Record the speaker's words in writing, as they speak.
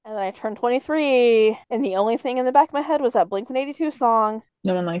I turned 23, and the only thing in the back of my head was that Blink-182 song.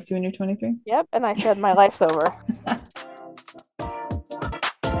 No one likes you when you're 23? Yep, and I said, my life's over.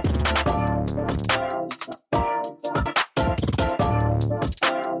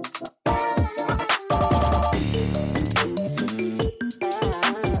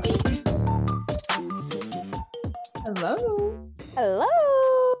 Hello. Hello!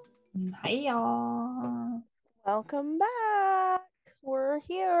 Hi, y'all. Welcome back. We're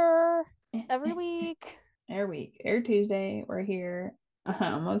here every week. Every week, every Tuesday, we're here.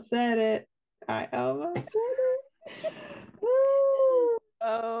 I almost said it. I almost said it. Woo. We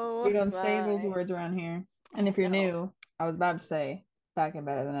Oh don't say those my. words around here. And if you're No. new, I was about to say back and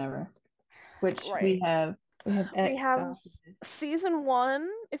better than ever, which we Right. have We X have sausages. season 1.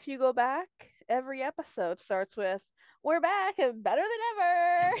 If you go back, every episode starts with, we're back and better than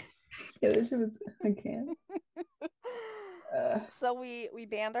ever. Yeah, this shit was I can't. So we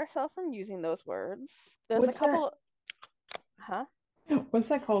banned ourselves from using those words. There's a What's that? couple. Huh? What's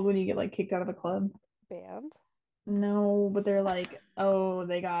that called when you get like kicked out of a club? Banned? No, but they're like, oh,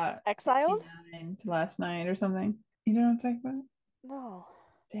 they got Exiled? 59 last night or something. You know what I'm talking about? No.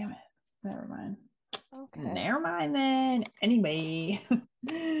 Damn it. Never mind. Okay. Never mind then. Anyway.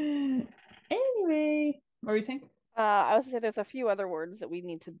 Anyway. What were you saying? I was gonna say there's a few other words that we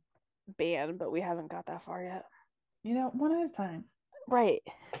need to ban, but we haven't got that far yet. One at a time. Right.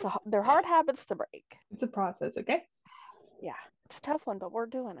 They're hard habits to break. It's a process, okay? Yeah. It's a tough one, but we're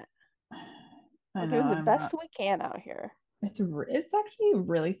doing it. I We're know doing the I'm best not. we can out here. It's actually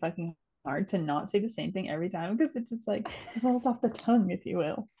really fucking hard to not say the same thing every time because it just like rolls off the tongue, if you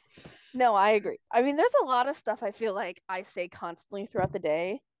will. No, I agree. I mean, there's a lot of stuff I feel like I say constantly throughout the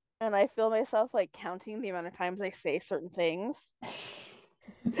day, and I feel myself like counting the amount of times I say certain things.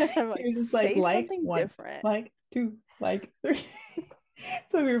 I'm like, You're just say like something one, different. like two, like three.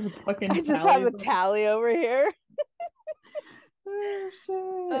 So we're I fucking just have tallies. a tally over here. Oh shit.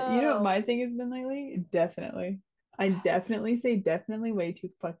 You know what my Oh, thing has been lately? Definitely. I definitely say definitely way too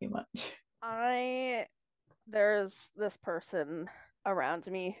fucking much. I there's this person around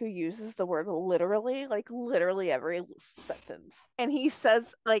me who uses the word literally, like literally every sentence. And he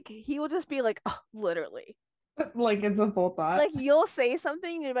says, like, he will just be like, oh, literally. Like it's a full thought. Like, you'll say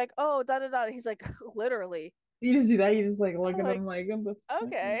something, and you're like, oh, da da da. He's like, literally. You just do that, you just like look I'm at like, them like what the fuck?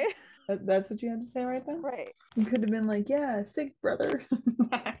 okay. That's what you had to say right then? Right. You could have been like, yeah, sick brother.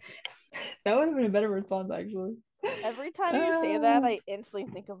 That would have been a better response actually. Every time you say that, Uh, I instantly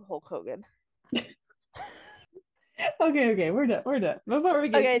think of Hulk Hogan. okay, we're done. We're done. Before we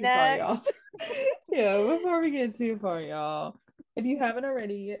get Okay, too far, next. y'all. Yeah, before we get too far, y'all. If you haven't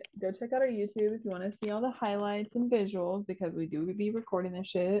already, go check out our YouTube if you want to see all the highlights and visuals because we do be recording this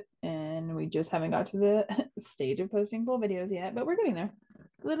shit and we just haven't got to the stage of posting full videos yet, but we're getting there.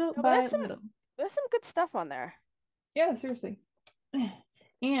 Little No, but by little. there's some good stuff on there. Yeah, seriously.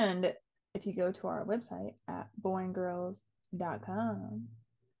 And if you go to our website at boringgirls.com,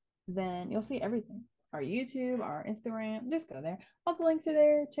 then you'll see everything. Our YouTube, our Instagram, just go there. All the links are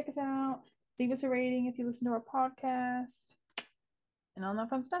there. Check us out. Leave us a rating if you listen to our podcast and all that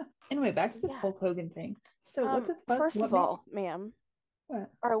fun stuff. Anyway, back to this Yeah. Hulk Hogan thing. So, what the fuck? First What of made you? all, ma'am, What?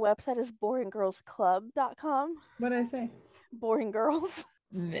 our website is boringgirlsclub.com. What did I say? Boring girls.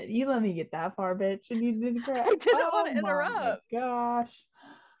 You let me get that far, bitch, and you did I crap. didn't want Oh to my interrupt. gosh.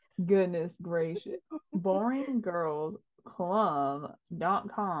 Goodness gracious.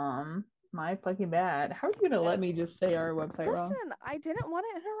 Boringgirlsclub.com. My fucking bad. How are you gonna let me just say our website wrong? Listen, I didn't want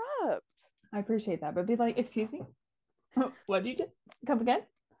to interrupt. I appreciate that, but be like, excuse me? What did you do? Come again?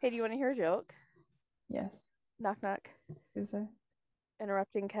 Hey, do you want to hear a joke? Yes. Knock knock. Is there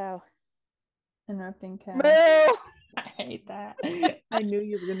Interrupting cow. interrupting cow? Moo! I hate that. I knew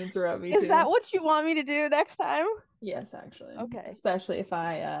you were gonna interrupt me Is that too. what you want me to do next time? Yes, actually. Okay. Especially if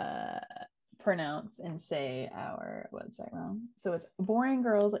I pronounce and say our website wrong. So it's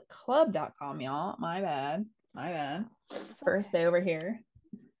boringgirlsclub.com, y'all. My bad. My bad. It's First day over here.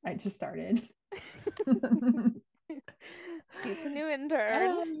 I just started. She's the new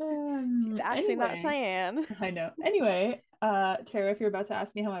intern. She's actually not Anyway, Cheyenne. I know. Anyway, Tara, if you're about to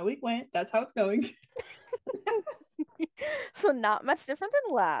ask me how my week went, that's how it's going. So not much different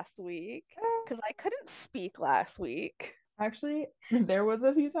than last week because I couldn't speak last week. Actually, there was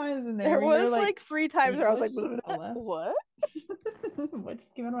a few times in there There where you were was like, like 3 times where I was like, English? Hello? what? What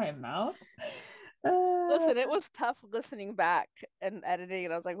just came out of my mouth? Listen, it was tough listening back and editing,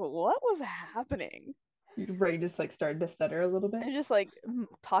 and I was like, what was happening? Your brain just like started to stutter a little bit. I'm just like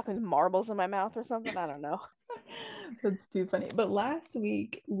talking marbles in my mouth or something. I don't know. That's too funny. But last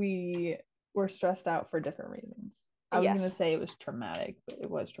week we were stressed out for different reasons. I was Yes, gonna say it was traumatic, but it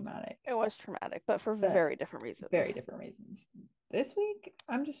was traumatic. it was traumatic, but for But very different reasons. very different reasons. This week,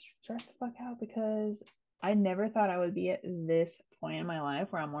 I'm just stressed the fuck out because I never thought I would be at this point in my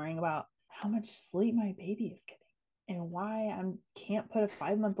life where I'm worrying about how much sleep my baby is getting and why I can't put a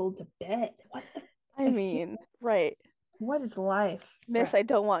 5-month-old to bed. What the I mean, right. what is life? Miss, I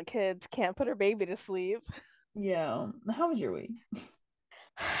don't want kids, can't put her baby to sleep. Yeah. How was your week?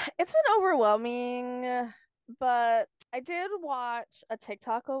 It's been overwhelming, but I did watch a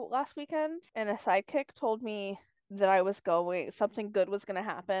TikTok last weekend, and a sidekick told me that something good was going to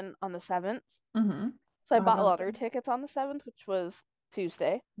happen on the 7th. Mm-hmm. So I What bought happened? lottery tickets on the 7th, which was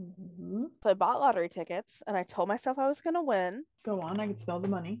Tuesday. Mm-hmm. So I bought lottery tickets, and I told myself I was going to win. Go on, I can smell the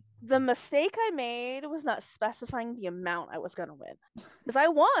money. The mistake I made was not specifying the amount I was going to win. Because I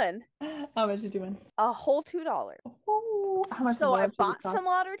won How much did you win? a whole $2. Oh, how much did So the I lottery ticket bought some cost?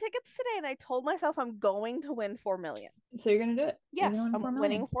 lottery tickets today, and I told myself I'm going to win 4 million. So you're gonna do it. You're Yes, gonna win I'm 4 million.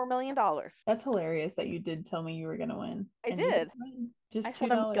 winning $4 million. That's hilarious that you did tell me you were gonna win. I And you did did. win. I Just two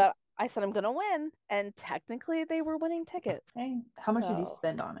said dollars. I said I'm gonna win, and technically they were winning tickets. Hey, how much did you So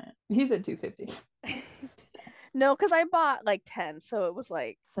spend on it? He said 250. no, because I bought like 10, so it was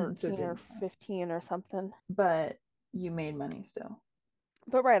like So it 13 or didn't matter. 15 or something. But you made money still.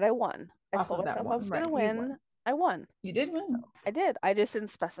 But right, I won. I Off told of that myself I one. was Right. gonna You win. won. I won. You did win. I did. I just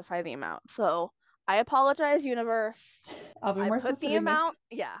didn't specify the amount. So I apologize, universe. I'll be I more put the specific next. amount.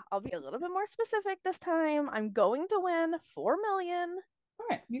 Yeah, I'll be a little bit more specific this time. I'm going to win 4 million. All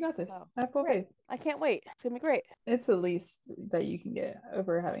right, you got this. So I have full great. faith. I can't wait. It's gonna be great. It's the least that you can get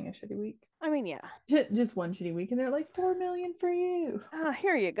over having a shitty week. I mean, yeah. Just one shitty week, and they're like 4 million for you.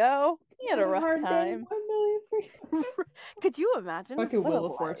 Here you go. You You had had a a rough hard day, time. 1 million for you. Could you imagine? Fucking What a Wheel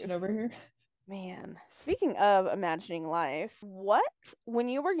of Fortune life. over here. Man, speaking of imagining life, when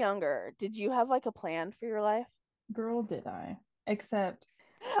you were younger, did you have like a plan for your life? Girl, did I? Except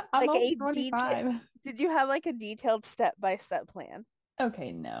I'm Like only a detail, 25. did you have like a detailed step-by-step plan?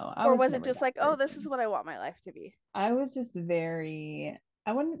 Okay, no, I Or was was it never just that like, oh, this is person. what I want my life to be? I was just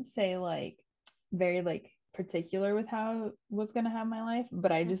I wouldn't say like very like particular with how I was gonna have my life,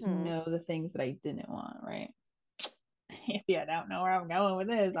 but I just Mm-hmm. know the things that I didn't want, right? If you don't know where I'm going with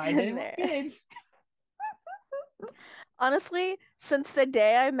this, I didn't want There. kids. Honestly, since the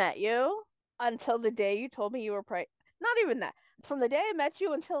day I met you until the day you told me you were pregnant, not even that. From the day I met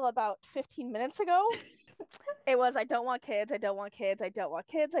you until about 15 minutes ago, it was I don't want kids, I don't want kids, I don't want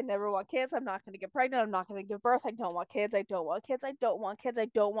kids, I never want kids, I'm not going to get pregnant, I'm not going to give birth, I don't want kids, I don't want kids, I don't want kids, I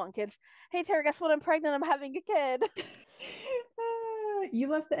don't want kids. Hey Tara, guess what? I'm pregnant, I'm having a kid. You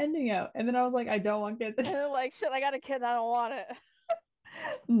left the ending out, and then I was like, I don't want kids. And I'm like, shit, I got a kid, I don't want it.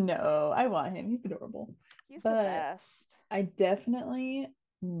 No, I want him. He's adorable. He's the But best. I definitely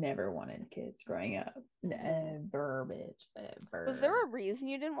never wanted kids growing up. Mm. Never, bitch. Was there Never. a reason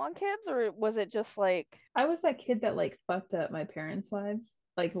you didn't want kids, or was it just like, I was that kid that like fucked up my parents' lives,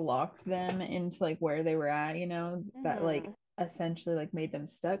 like locked them into like where they were at, that like mm, essentially like made them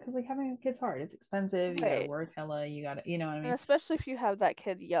stuck because like having a kid's hard. It's expensive. You gotta right? work hella. You gotta, you know what I And mean? especially if you have that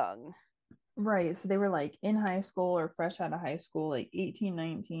kid young. Right. So they were like in high school or fresh out of high school, like 18,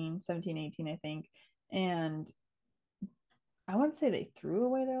 19, 17, 18, I think. And I wouldn't say they threw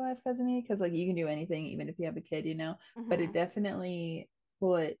away their life because of me, because like you can do anything even if you have a kid. But it Hmm. definitely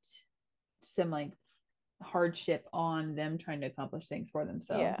put some like hardship on them trying to accomplish things for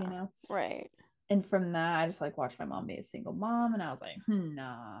themselves. Yeah, right. And from that, I just like watched my mom be a single mom, and I was like,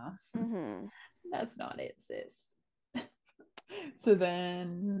 nah, Hmm. that's not it, sis. So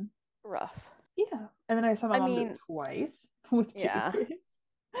then, Rough. yeah. And then I saw my I mom do it mean, twice with two yeah. kids.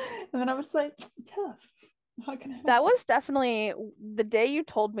 And then I was like, tough. Not gonna That happen. was definitely the day you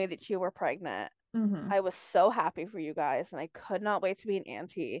told me that you were pregnant. Mm-hmm. I was so happy for you guys and I could not wait to be an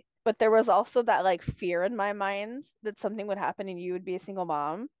auntie. But there was also that like fear in my mind that something would happen and you would be a single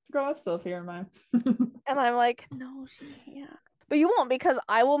mom. Girl, I still fear mine. And I'm like, no, she can't. But you won't because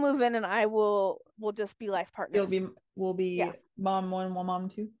I will move in and I will just be life You'll partners. be we'll Yeah. be mom one, mom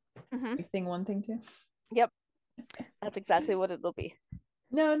two. Hmm. Like thing one, thing two. Yep. That's exactly what it'll be.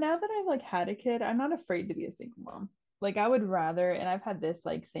 No, now that I've like had a kid, I'm not afraid to be a single mom. Like I would rather, and I've had this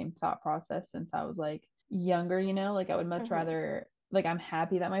like same thought process since I was like younger. Like I would much Hmm. rather, like I'm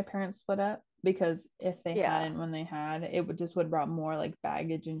happy that my parents split up, because if they Yeah. hadn't when they had, it would brought more like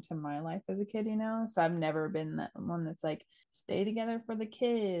baggage into my life as a kid. So I've never been that one that's like stay together for the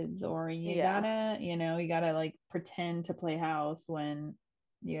kids, or Yeah. you gotta like pretend to play house when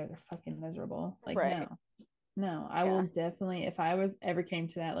you guys are fucking miserable. Like Right. no. No, I will Yeah. definitely, if I was ever came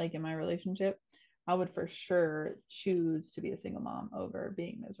to that, like in my relationship, I would for sure choose to be a single mom over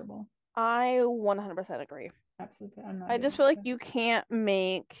being miserable. I 100% agree. absolutely. I'm not I doing just feel like that. you can't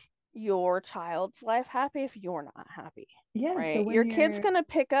make your child's life happy if you're not happy. Yeah, so Right? when Your kid's you're gonna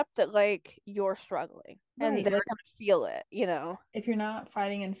pick up that like you're struggling and right, they're like gonna feel it, you know? if you're not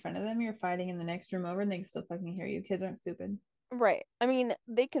fighting in front of them, you're fighting in the next room over and they can still fucking hear you. Kids aren't stupid. Right. I mean,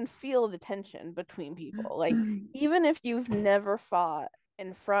 they can feel the tension between people. Like, even if you've never fought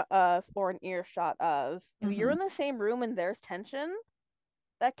in front of or an earshot of, if you're Hmm. in the same room and there's tension,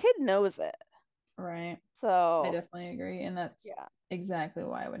 that kid knows it. Right. I So, definitely agree. And that's yeah. exactly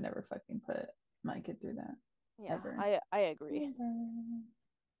why I would never fucking put my kid through that. Yeah, Ever. I agree.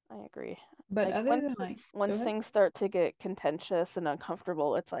 Ever. I agree. But Like other than like, go once ahead. things start to get contentious and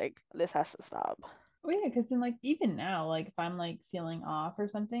uncomfortable, it's like this has to stop. Oh yeah, because then like even now, like if I'm like feeling off or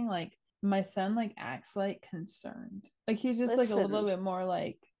something, like my son like acts like concerned. Like he's just like a little Listen, bit more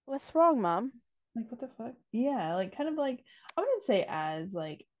what's wrong, Mom? like what the fuck? Yeah, like kind of like I wouldn't say as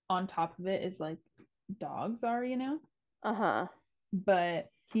like on top of it is like dogs are, you know? Uh-huh. But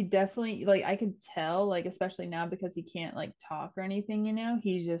he definitely like I could tell like especially now because he can't like talk or anything, you know?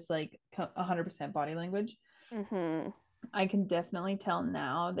 He's just like 100% body language. Mm-hmm. I can definitely tell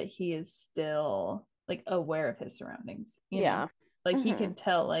now that he is still like aware of his surroundings, you know? Yeah. Like he Mm-hmm. can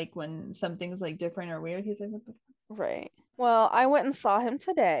tell like when something's like different or weird, he's like, what the Right. Well, I went and saw him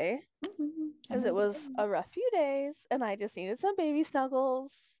today fuck? I because know it you was did. a rough few days and I just needed some baby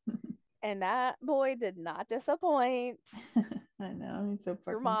snuggles. And that boy did not disappoint. I know, he's so Your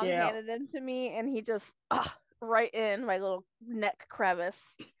fucking mom cute. handed him to me and he just right in my little neck crevice.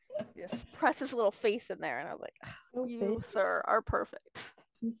 Just pressed his little face in there and I was like, So big. you, sir, are perfect.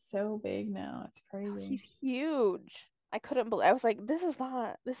 He's so big now. It's crazy. He's huge. I couldn't believe I was like, this is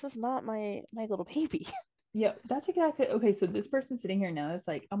not my little baby. Yeah, that's exactly okay. So this person sitting here now is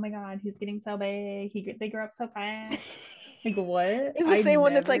like, oh my god, he's getting so big. They grow up so fast. Like what? He's the I same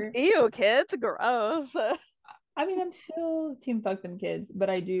one that's like, never. ew, kids, gross. I mean, I'm still team fuck them kids, but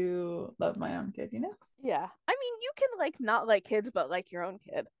I do love my own kid. You know. Yeah. I mean, you can like not like kids, but like your own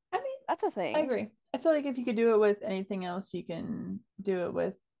kid. I mean, That's a I thing. agree. I feel like if you could do it with anything else, you can do it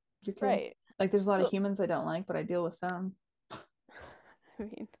with your kid. Right. Like, there's a lot of So, humans I don't like, but I deal with some. I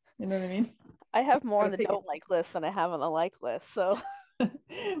mean, You know what I mean? I have more on Gotta the pick don't it. like list than I have on the like list. So,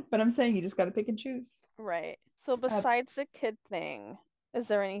 But I'm saying you just gotta pick and choose. right. So, Uh, besides the kid thing, is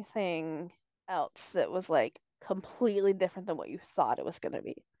there anything else that was like completely different than what you thought it was going to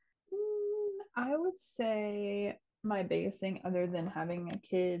be? I would say my biggest thing, other than having a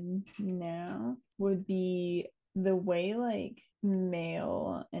kid now, would be the way like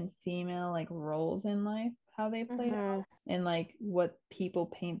male and female like roles in life, how they played Mm-hmm. out, and like what people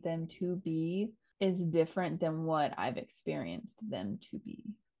paint them to be is different than what I've experienced them to be.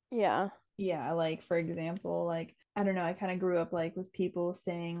 Yeah. Yeah, like for example, like I don't know, I kind of grew up like with people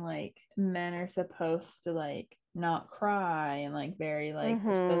saying like men are supposed to like not cry and like very like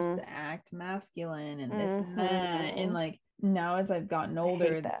they're supposed Mm-hmm. to act masculine and this and that. And Mm-hmm. like now as I've gotten I hate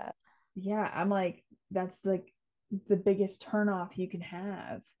older, that. yeah, I'm like that's like the biggest turnoff you can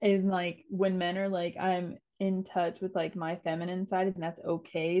have. And like when men are like I'm in touch with like my feminine side and that's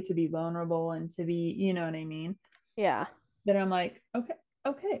okay to be vulnerable and to be, you know what I mean? Yeah. Then I'm like, okay,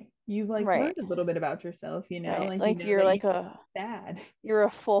 okay, you've like Right. learned a little bit about yourself, you know, Right. like you Like know you're that you like can a be sad. you're a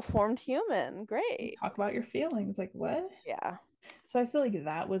full formed human. You Great. talk about your feelings, like what? Yeah. So I feel like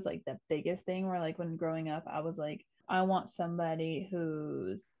that was like the biggest thing where like when growing up, I was like, I want somebody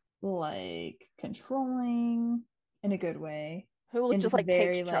who's like controlling in a good way Who and just just like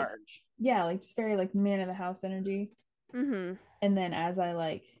takes very like, charge. yeah, like just very like man of the house energy. Mm-hmm. And then as I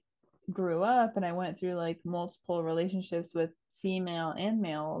like grew up and I went through like multiple relationships with female and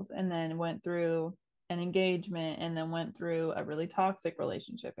males and then went through an engagement and then went through a really toxic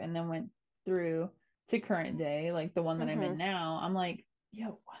relationship and then went through to current day like the one that I'm Mm-hmm. in now. I'm like,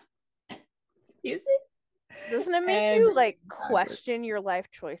 yo, excuse me. Doesn't it make you Everything like backwards. question your life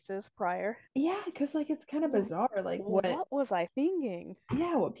choices prior? Yeah, because like it's kind of Like, bizarre like what, what was I thinking?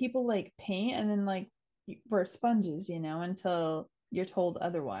 yeah, what people like paint and then like we're sponges, you know, until you're told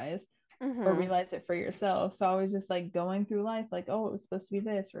otherwise or Mm-hmm. realize it for yourself. So I was just like going through life, like, oh, it was supposed to be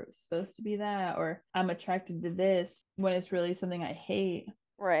this, or it was supposed to be that, or I'm attracted to this when it's really something I hate.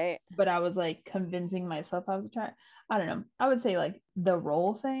 Right. But I was like convincing myself I was attracted. I don't know. I would say like the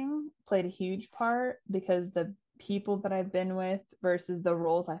role thing played a huge part because the people that I've been with versus the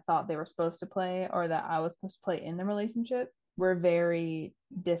roles I thought they were supposed to play or that I was supposed to play in the relationship were very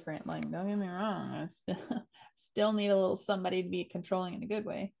different. Like, don't get me wrong, I still need a little somebody to be controlling in a good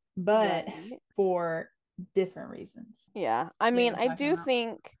way, but Right. for different reasons. Yeah. I You know mean, what I'm I talking do about?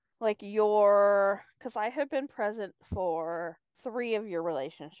 think like your because I have been present for three of your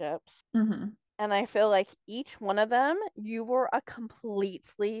relationships. Mm-hmm. And I feel like each one of them, you were a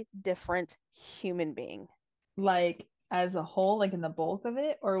completely different human being. Like as a whole, like in the bulk of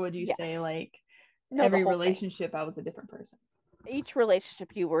it, or would you Yes. say like No, the every whole thing. relationship I was a different person? Each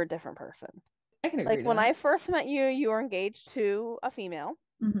relationship, you were a different person. I can Like agree to when that. I first met you, you were engaged to a female.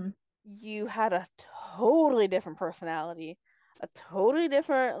 Hmm. You had a totally different personality, a totally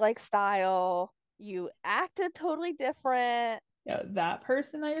different like style. You acted totally different. Yeah, that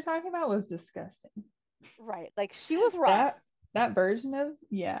person that you're talking about was disgusting. Right. Like she was rough. That version of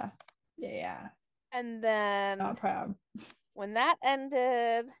yeah, And then not proud. when that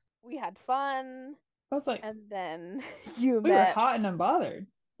ended, we had fun. I was like, And then you we were met hot and unbothered.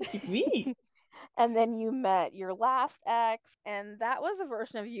 What you mean? and then you met your last ex, and that was the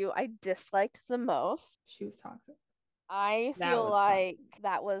version of you I disliked the most. She was toxic. I That feel was like toxic.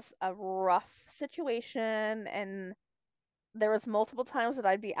 that was a rough situation, and there was multiple times that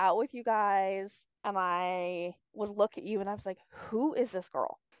I'd be out with you guys and I would look at you and I was like, "Who is this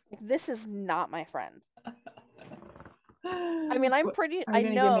girl? Like, this is not my friend." I mean, Are I you gonna give me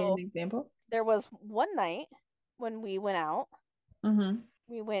an know example? there was one night when we went out. Mm-hmm.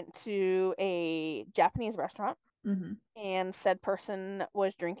 We went to a Japanese restaurant Mm-hmm. and said person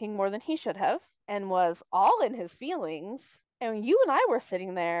was drinking more than he should have and was all in his feelings. And you and I were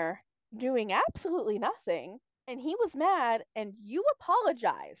sitting there doing absolutely nothing. And he was mad, and you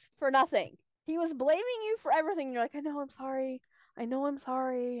apologized for nothing. He was blaming you for everything. And you're like, I know, I'm sorry. I know, I'm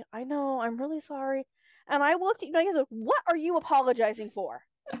sorry. I know, I'm really sorry. And I looked at you and I said, what are you apologizing for?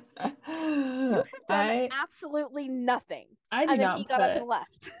 You have done I absolutely nothing. I do And then he not got up and put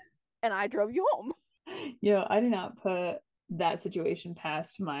left. And I drove you home. I do not put that situation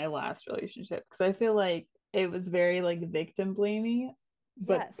past my last relationship because I feel like it was very like victim blaming,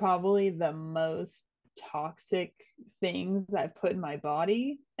 but Yes. probably the most toxic things I've put in my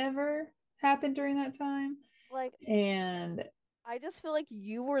body ever happened during that time. Like, And I just feel like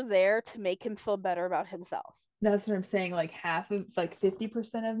you were there to make him feel better about himself. that's what I'm saying. Like half of like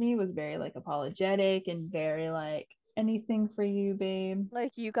 50% of me was very like apologetic and very like anything for you, babe.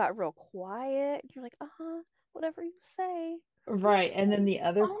 Like, you got real quiet. You're like, uh-huh, whatever you say. Right. And then Okay. the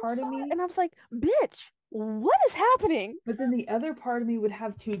other Oh, I'm part of sorry. me, And I was like, bitch, what is happening? but then the other part of me would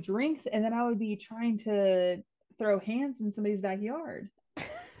have two drinks and then I would be trying to throw hands in somebody's backyard.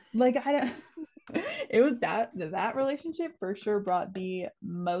 Like I don't it was that relationship for sure brought the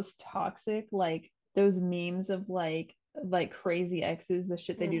most toxic, like those memes of like crazy exes, the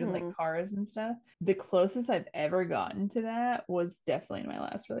shit they do to like Hmm. cars and stuff. The closest I've ever gotten to that was definitely in my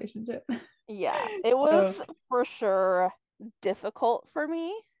last relationship. Yeah, it was So for sure difficult for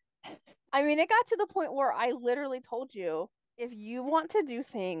me. I mean, it got to the point where I literally told you, if you want to do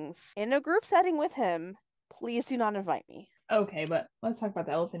things in a group setting with him, please do not invite me. okay, but let's talk about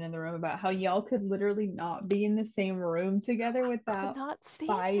the elephant in the room about how y'all could literally not be in the same room together Could not stand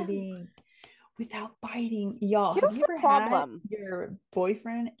him. fighting, without fighting. Y'all, have Here's you the ever had problem. your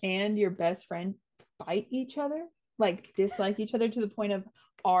boyfriend and your best friend fight each other? Like dislike each other to the point of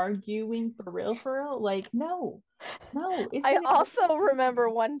arguing for real, for real? Like, no, no, it's I gonna go. also remember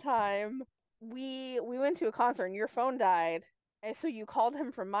one time we went to a concert and your phone died. And so you called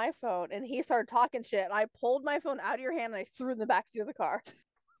him from my phone and he started talking shit. And I pulled my phone out of your hand and I threw it in the backseat of the car.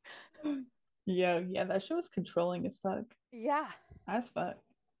 Yeah, that show was controlling as fuck. Yeah, As fuck.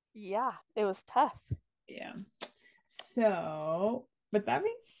 yeah, it was tough. Yeah. So, with that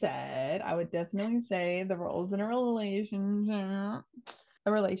being said, I would definitely say the roles in a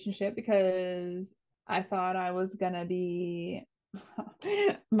relationship because I thought I was gonna be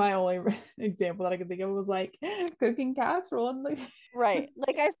my only example that I could think of was like cooking casserole and like Right.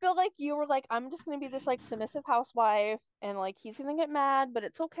 Like I feel like you were like, I'm just gonna be this like submissive housewife and like he's gonna get mad, but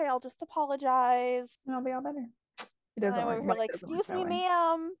it's okay, I'll just apologize. I'll be all better. It And doesn't I'm work. over here Life like, doesn't work excuse that me, way.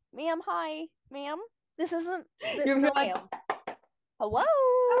 ma'am. Ma'am, hi. Ma'am. This isn't You're no like, ma'am. Hello?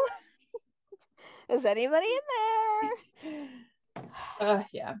 Is anybody in there?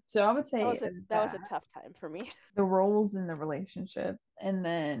 yeah. So I would say That was a that tough time for me. the roles in the relationship and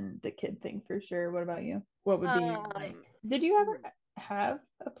then the kid thing for sure. What about you? What would be your like? Um, Did you ever have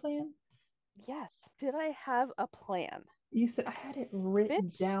a plan? yes. Did I have a plan? You said I had it written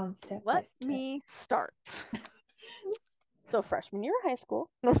Bitch, down step by let step. me start. So freshman year of high school.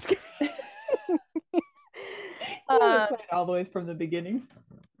 No, I'm just kidding. You have it Um, planned all the way from the beginning.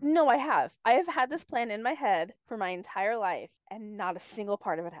 no, I have. I have had this plan in my head for my entire life, and not a single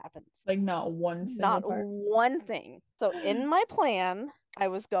part of it happens. Like not one single Not part. one thing. So in my plan, I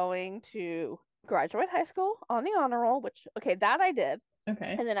was going to graduate high school on the honor roll, which okay, that I did.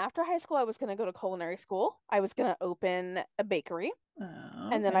 Okay. And then after high school, I was going to go to culinary school. I was going to open a bakery. Oh,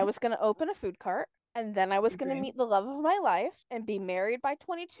 And then I okay. was going to open a food cart. And then I was Big going to meet dreams. the love of my life and be married by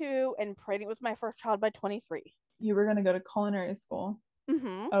 22 and pregnant with my first child by 23. You were gonna go to culinary school,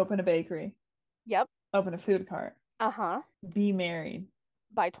 Mm-hmm. open a bakery, Yep. open a food cart, Uh-huh. be married,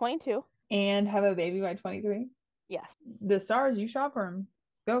 By 22. and have a baby by 23. Yes. The stars, you shop for them.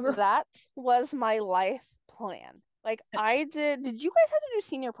 Go, girl. That was my life plan. Like did you guys have to do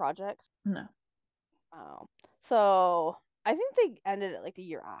senior projects? No. Oh. So I think they ended it like a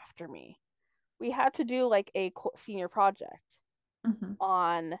year after me. We had to do like a senior project Mm-hmm.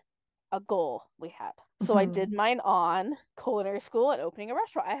 on a goal we had. So I did Mm-hmm. mine on culinary school and opening a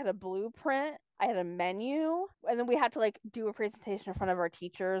restaurant. I had a blueprint, I had a menu, and then we had to like do a presentation in front of our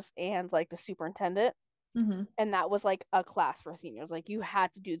teachers and like the superintendent. Mm-hmm. And that was like a class for seniors. Like you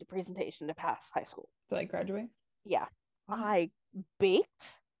had to do the presentation to pass high school. To like graduate. Yeah. Wow. I baked.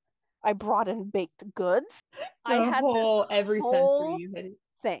 I brought in baked goods. I The had this whole every sensory whole you hit it.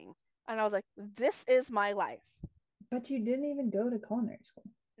 thing. And I was like, this is my life. But you didn't even go to culinary school.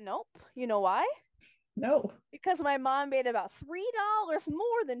 Nope. You know why? No. Because my mom made about $3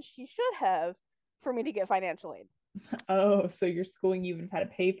 more than she should have for me to get financial aid. Oh, so your schooling you even had to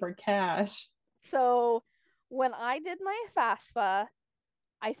pay for cash So when I did my FAFSA,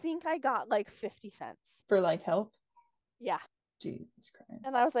 I think I got like 50 cents. for like help. Yeah. Jesus Christ.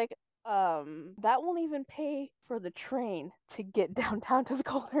 And I was like, that won't even pay for the train to get downtown to the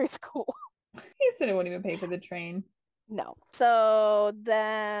culinary school. He said it wouldn't even pay for the train. No. So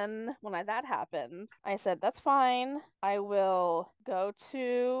then when that happened, I said, that's fine. I will go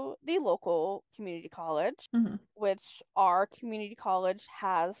to the local community college, Mm-hmm. which our community college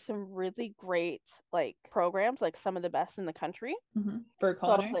has some really great like programs, like some of the best in the country. Mm-hmm. For So I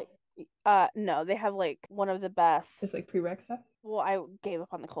was culinary, like, no, they have like one of the best. it's like prereq stuff. Well, I gave up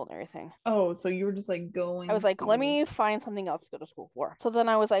on the culinary thing. Oh, so you were just like I was going like, let to. me find something else to go to school for. So then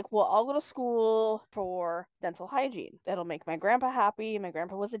I was like, well, I'll go to school for dental hygiene. That'll make my grandpa happy. My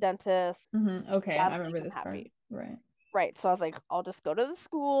grandpa was a dentist. Mm-hmm. Okay, I That'll make remember him this part. happy. Right. Right. So I was like, I'll just go to the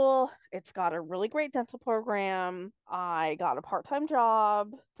school. It's got a really great dental program. I got a part-time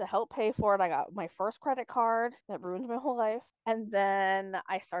job to help pay for it. I got my first credit card that ruined my whole life. And then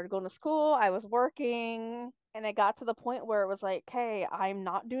I started going to school. I was working. And it got to the point where it was like, hey, I'm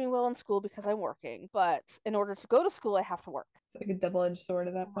not doing well in school because I'm working. But in order to go to school, I have to work. It's like a double-edged sword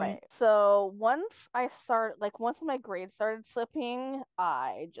at that point. Right. So once my grades started slipping,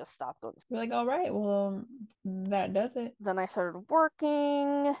 I just stopped going to school. We're like, all right, well, that does it. Then I started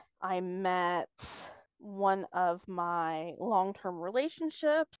working. I met one of my long-term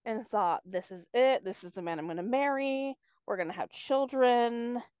relationships and thought, this is it. This is the man I'm going to marry. We're going to have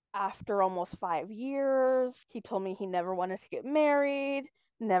children. After almost 5 years, he told me he never wanted to get married,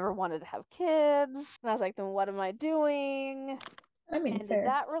 never wanted to have kids. And I was like, then what am I doing? I mean, Ended fair.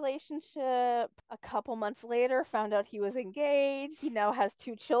 that relationship. A couple months later, found out he was engaged. He now has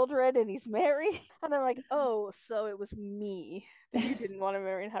 2 children and he's married. And I'm like, oh, so it was me that you didn't want to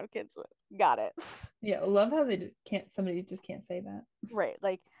marry and have kids with. Got it. Yeah, I love how they just can't. Somebody just can't say that. Right.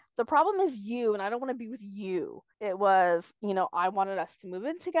 Like the problem is you, and I don't want to be with you. It was, I wanted us to move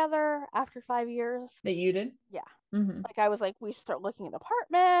in together after 5 years. That you did. Yeah. Mm-hmm. Like I was like, we should start looking at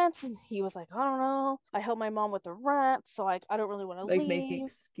apartments, and he was like, I don't know. I help my mom with the rent, so I don't really want to Like making leave.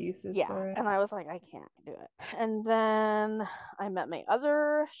 excuses Yeah, for it. and I was like, I can't do it. And then I met my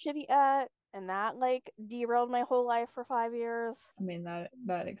other shitty ex, and that like derailed my whole life for 5 years. I mean,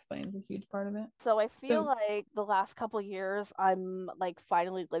 that explains a huge part of it. So I feel So, like the last couple years, I'm like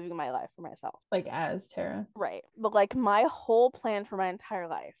finally living my life for myself. like as Tara, Right. But like my whole plan for my entire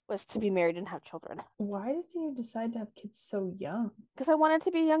life was to be married and have children why did you decide to have kids so young? because I wanted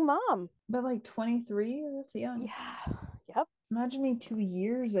to be a young mom. But like 23, that's young. Yeah. Yep. Imagine me 2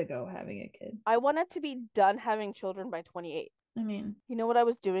 years ago having a kid. I wanted to be done having children by 28. I mean, You know what I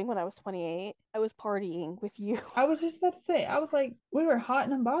was doing when I was 28? I was partying with you. I was just about to say, I was like, we were hot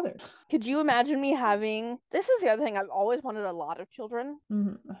and unbothered. Could you imagine me having this is the other thing, I've always wanted a lot of children.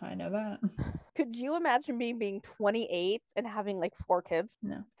 Mm-hmm. I know that. Could you imagine me being 28 and having like 4 kids?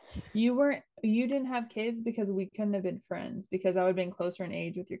 No. You didn't have kids because we couldn't have been friends because I would have been closer in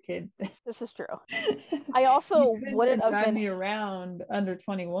age with your kids. This is true. I also You couldn't wouldn't have drive been me around under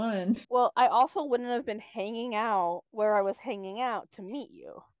 21. well, I also wouldn't have been hanging out where I was hanging out to meet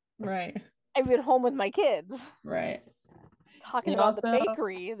you. Right. I've been home with my kids Right. talking You about the also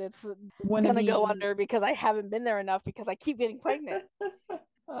bakery that's want to gonna go be under because I haven't been there enough because I keep getting pregnant.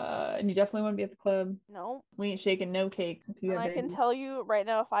 And you definitely want to be at the club. No. We ain't shaking no cakes if you And have I can babies. tell you right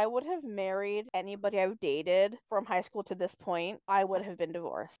now, if I would have married anybody I've dated from high school to this point, I would have been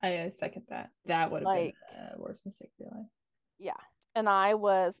divorced. I second that. That would have been Like, the worst mistake of your life. yeah. And I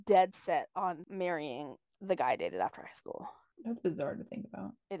was dead set on marrying the guy I dated after high school. That's bizarre to think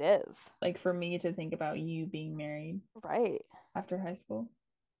about. It is. Like for me to think about you being married Right. after high school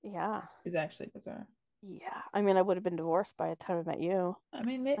Yeah. is actually bizarre. Yeah. I mean, I would have been divorced by the time I met you. I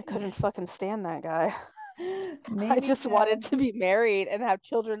mean, I couldn't fucking stand that guy. I maybe just wanted to be married and have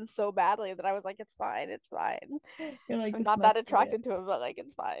children so badly that I was like, it's fine, it's fine. you're like, I'm this not that must be attracted to him, but like,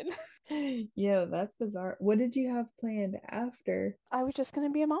 it's fine. it. Yo, that's bizarre. What did you have planned after? I was just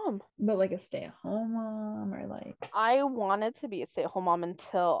gonna be a mom. But like a stay-at-home mom or like I wanted to be a stay-at-home mom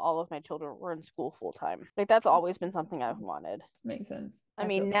until all of my children were in school full time. Like, that's always been something I've wanted. makes sense. I I feel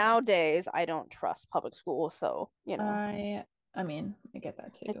mean, that. nowadays I don't trust public school, so I mean, I get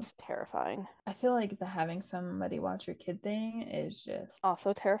that too. it's terrifying. I feel like the having somebody watch your kid thing is just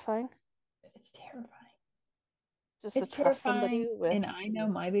Also terrifying. it's terrifying. Just to It's trust somebody terrifying, with, and I know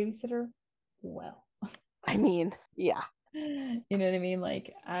my babysitter well. I mean, yeah. You know what I mean?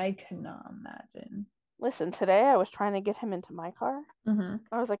 Like I could not imagine. Listen, today I was trying to get him into my car. Mm-hmm.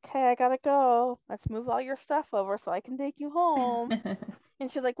 I was like, hey, I gotta go. Let's move all your stuff over so I can take you home.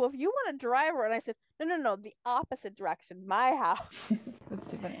 And she's like, well, if you want a driver. And I said, no, no, no, the opposite direction, my house.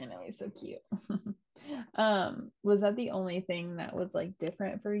 That's too funny. I know he's so cute. Was that the only thing that was like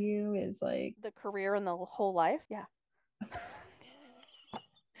different for you? Is like The career and the whole life. Yeah. no,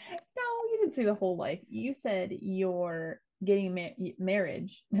 you didn't say the whole life. You said you're getting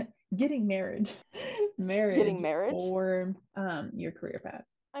marriage, getting marriage, Getting marriage, marriage. or your career path.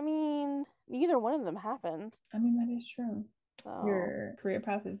 I mean, neither one of them happened. I mean, that is true. So, Your career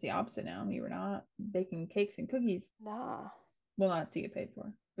path is the opposite now. You were not baking cakes and cookies. nah. Well, not to get paid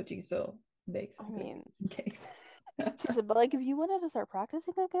for, but you can still bake I some mean, cookies and cakes. she said, but like, if you wanted to start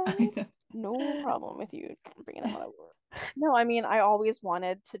practicing I again, know. no problem with you bringing him on over. No, I mean, I always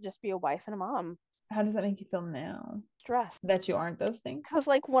wanted to just be a wife and a mom. How does that make you feel now? Stress. That you aren't those things? Because,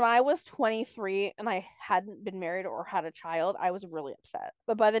 like, when I was 23 and I hadn't been married or had a child, I was really upset.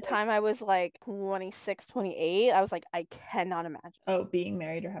 But by the Like, time I was like 26, 28, I was like, I cannot imagine. oh, being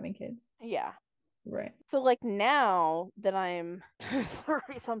married or having kids. Yeah. Right. So, like, now that I'm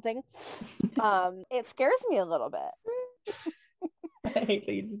 30 something, it scares me a little bit. I hate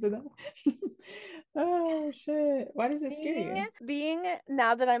that you just said that. Oh shit. Why does it scare Being, you? being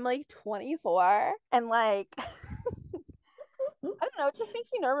now that I'm like 24 and like, I don't know, it just makes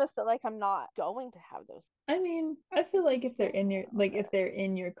me nervous that like I'm not going to have those. I mean, I feel like It if they're scares in me your a little like bit. if they're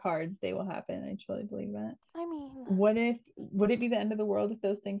in your cards, they will happen. I truly believe that. I mean, What if would it be the end of the world if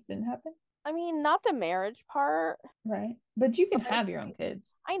those things didn't happen? not the marriage part, Right. But you can but I have your own think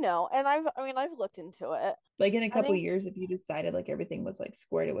kids. I know, and I've looked into it. Like in a I couple think years, if you decided like everything was like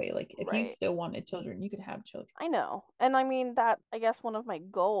squared away, like if you right. still wanted children, you could have children. I know. And I mean that I guess one of my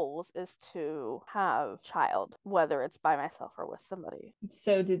goals is to have child, whether it's by myself or with somebody.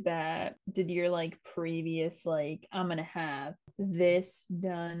 So did your like previous like I'm gonna have this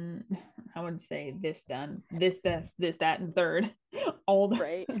done, I would say this done, this, that, and third, all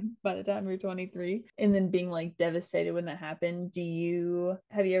Right. by the time you're 23, and then being like devastated when that happened.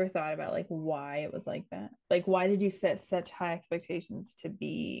 Have you ever thought about like why it was like that? Like why did you set such high expectations to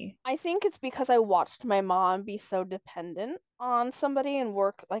be I think it's because I watched my mom be so dependent on somebody and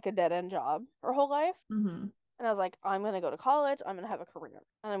work like a dead end job her whole life. Mhm. And I was like, I'm gonna go to college, I'm gonna have a career,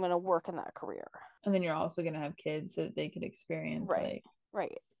 and I'm gonna work in that career. And then you're also gonna have kids so that they could experience Right. like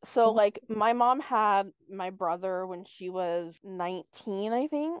Right. So what? like my mom had my brother when she was 19, I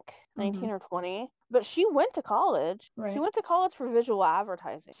think, 19 Mhm. or 20. But she went to college. She Right. went to college for visual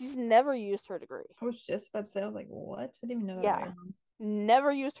advertising. She's never used her degree. I was just about to say, I was like, what? I didn't even know that about Yeah. your mom.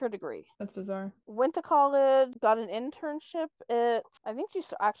 Never used her degree. That's bizarre. Went to college, got an internship at, I think she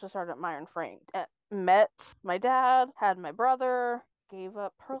actually started at Meyer and Frank. Met my dad, had my brother, gave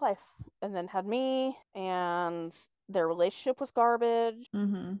up her life, and then had me, and their relationship was garbage.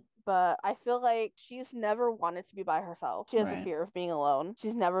 Mm-hmm. But I feel like she's never wanted to be by herself. She has a Right. fear of being alone.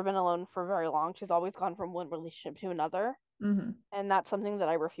 She's never been alone for very long. She's always gone from one relationship to another. Mm-hmm. And that's something that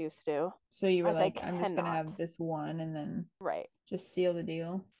I refuse to do. So you were Like, I like, I'm just gonna cannot. have this one and then Right. just seal the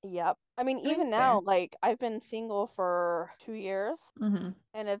deal. Yep. I mean, I mean, even now, fair. like, I've been single for 2 years, Mm-hmm.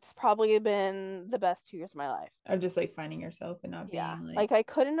 and it's probably been the best 2 years of my life. Of just like finding yourself and not Yeah. being like, Like, I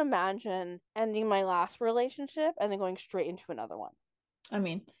couldn't imagine ending my last relationship and then going straight into another one. I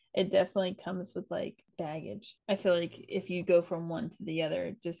mean, it definitely comes with like baggage. I feel like if you go from one to the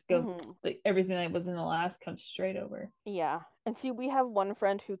other, just go Hmm. like everything that was in the last comes straight over. Yeah. And see, we have one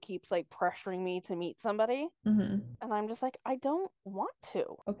friend who keeps like pressuring me to meet somebody, and I'm just like, I don't want to.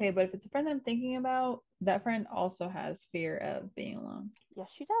 Okay, but if it's a friend that I'm thinking about, that friend also has fear of being alone. Yes,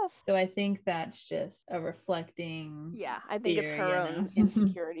 she does. So I think that's just a reflecting Yeah, I think it's fear, her you know? own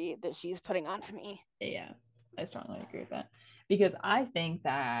insecurity that she's putting onto me. Yeah, I strongly agree with that because I think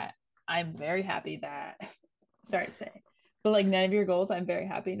that I'm very happy that, sorry to say, but like none of your goals, I'm very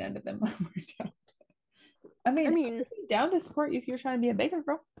happy none of them worked out. I I mean, mean, I'd be down to support you if you're trying to be a baker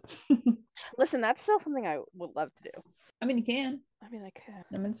girl. listen, that's still something I would love to do. I mean, you can. I mean, like,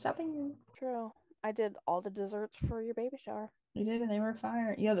 I'm not stopping you. true. I did all the desserts for your baby shower. You did, and they were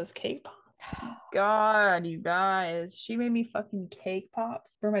fire. Yeah, those cake pops. God, you guys. She made me fucking cake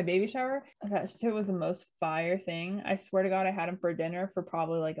pops for my baby shower. That shit was the most fire thing. I swear to God, I had them for dinner for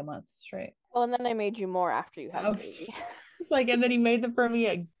probably like a month straight. Oh, and then I made you more after you had I the was baby. just it's like, and then he made them for me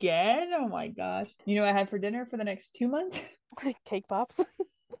again. Oh my gosh. You know what I had for dinner for the next 2 months? Cake pops.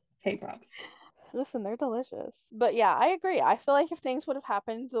 Cake pops. Listen, they're delicious. But yeah, I agree. I feel like if things would have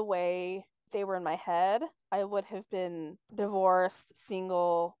happened the way they were in my head, I would have been divorced,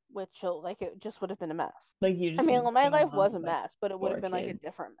 single, with children. Like it just would have been a mess. Like you I just mean, would be my single life mom was a with like mess, but it would have four been like a kids.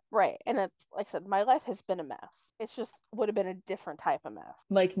 different, right. And it's like I said, my life has been a mess. It's just would have been a different type of mess.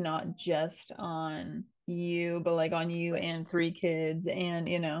 Like not just on you, but like on you Right. and 3 kids and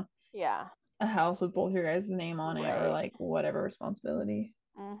Yeah. a house with both your guys' name on it or Right. like whatever responsibility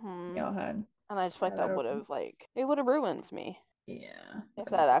Mm-hmm. y'all had. And I just feel like That that would open. have like it would have ruined me Yeah. if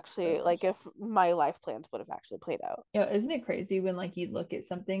That would that be actually so like if my life plans would have actually played out. isn't it crazy when like you look at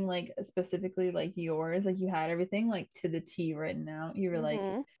something like specifically like yours, like you had everything like to the T written out. You were like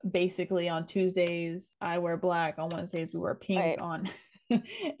Mm-hmm. basically on Tuesdays I wear black, on Wednesdays we wear pink, Right. on I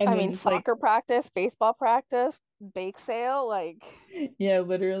and then mean, just like soccer practice, baseball practice, bake sale, like yeah,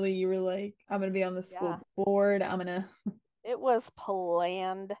 literally you were like, I'm gonna be on the yeah, school board. I'm gonna it was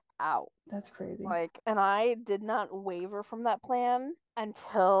planned out. That's crazy. Like, and I did not waver from that plan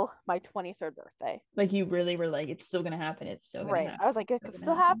until my 23rd birthday. Like you really were like, it's still gonna happen, it's still gonna Right. I happen, was like, it's it still could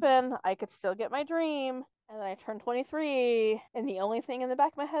gonna still happen. happen. I could still get my dream. And then I turned 23, and the only thing in the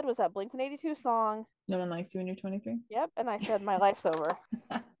back of my head was that Blink 182 song. No one likes you when you're 23. Yep. And I said, my life's over.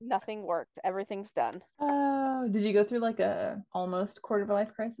 Nothing worked. Everything's done. Oh, did you go through like a almost quarter of a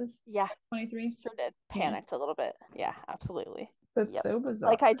life crisis Yeah, at 23? sure did. Yeah, Panicked a little bit. Yeah, absolutely. that's Yep. so Like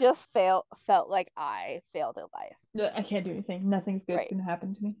bizarre. I just felt like I failed at life. Yeah, I can't do anything. Nothing's good's Right. gonna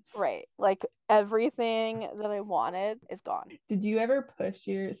happen to me. Right. Like everything that I wanted is gone. Did you ever push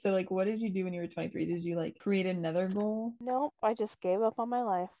so like what did you do when you were 23? Did you like create another goal? Nope, I just gave up on my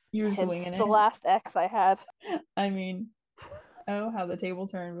life. You were just Hence winging the it. last ex I had. I mean, oh, how the table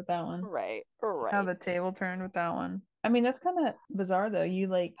turned with that one. Right. How Right. the table turned with that one. I mean, that's kind of bizarre though. You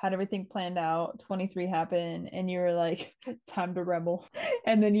like had everything planned out, 23 happened, and you were like, time to rebel.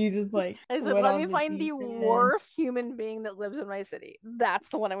 And then you just like I said, went let me on the find the deep end. worst human being that lives in my city. That's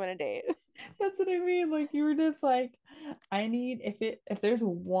the one I'm gonna date. That's what I mean. Like you were just like, I need if there's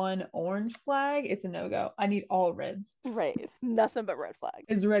one orange flag, it's a no-go. I need all reds. Right. Nothing but red flags.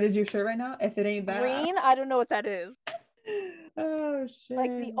 As red as your shirt right now? If it ain't that, Green, I don't know what that is. oh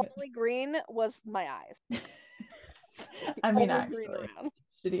Like the shit. only green was my eyes. The I mean, only green actually, around.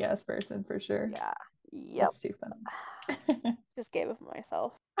 shitty ass person for sure. Yeah. Yep. That's too funny. Just gave up on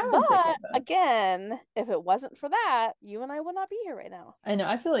myself. I wouldn't say But give up. again, if it wasn't for that, you and I would not be here right now. I know.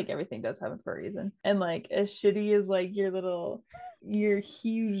 I feel like everything does happen for a reason. And like as shitty as like your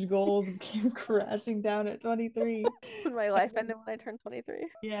huge goals came crashing down at 23. When my life ended when I turned 23.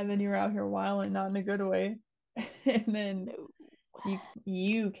 Yeah, and then you were out here wilding, not in a good way. And then No.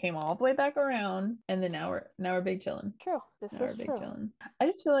 you came all the way back around, and then now we're big chilling. True. This Now we're is big true. chilling. I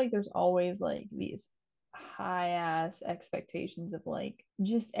just feel like there's always like these high ass expectations of like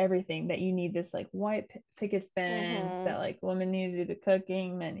just everything that you need this like white picket fence Mm-hmm. that like women need to do the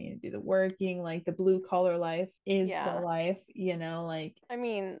cooking, men need to do the working, like the blue collar life is the Yeah. life, like I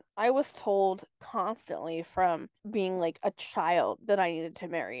mean, I was told constantly from being like a child that I needed to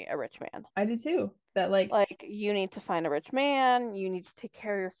marry a rich man. I do too. That like Like, you need to find a rich man, you need to take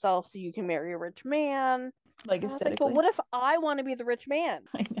care of yourself so you can marry a rich man. like And I was like, but aesthetically. what if I want to be the rich man?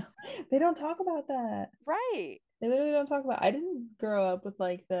 I know. They don't talk about that. Right. They literally don't talk about. I didn't grow up with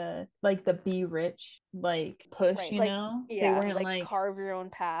like the be rich like push, Right. Like, They yeah, weren't like like carve your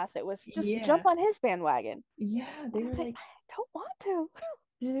own path. It was just yeah. jump on his bandwagon. Yeah, they And were I'm like, like, I don't want to.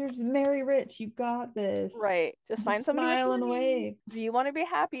 there's Mary Rich, you got this. Right. Just find Just somebody with smile and money. wave. If you want to be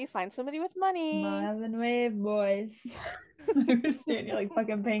happy, find somebody with money. Smile and wave, boys. I understand. You're like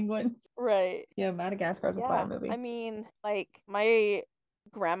fucking penguins. Right. Yeah, Madagascar's a fire Yeah. movie. I mean, like my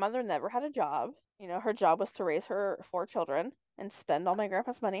grandmother never had a job. Her job was to raise her 4 children and spend all my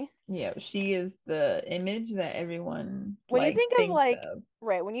grandpa's money. Yeah, she is the image that everyone When you like think of thinks like, of.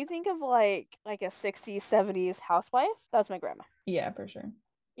 right, when you think of like a 60s, 70s housewife, that's my grandma. Yeah, for sure.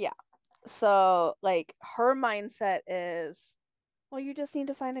 Yeah. So, like, her mindset is, well, you just need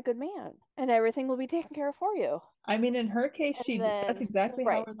to find a good man and everything will be taken care of for you. I mean, in her case, And that's then, exactly how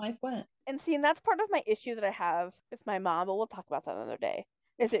right. her life went. And see, and that's part of my issue that I have with my mom, but we'll talk about that another day,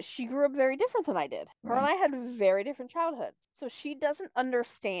 is that she grew up very different than I did. Her and Right. I had very different childhoods. So she doesn't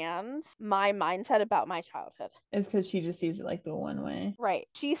understand my mindset about my childhood. It's because she just sees it like the one way. Right.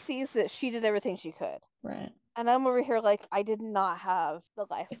 She sees that she did everything she could. Right. And I'm over here like I did not have the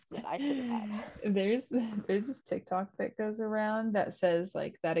life that I should have had. There's this TikTok that goes around that says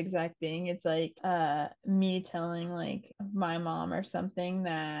like that exact thing. It's like me telling like my mom or something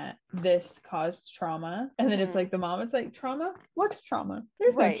that this caused trauma. And then it's like the mom, it's like trauma? What's trauma?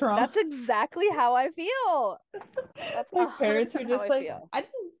 There's no Right. trauma. That's exactly how I feel. That's Like parents are 100% how just I like, feel.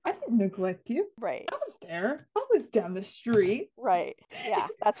 I didn't neglect you. Right. I was there. I was down the street. Right. Yeah,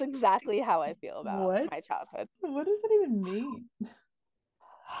 that's exactly how I feel about What? my childhood. What does that even mean?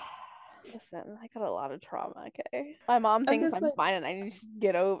 Listen, I got a lot of trauma, okay? My mom I'm thinks just I'm like, fine and I need to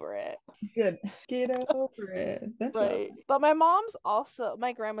get over it. good. Get over it. That's Right. right. But my mom's also,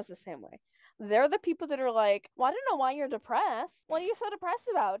 my grandma's the same way. They're the people that are like, well, I don't know why you're depressed. What are you so depressed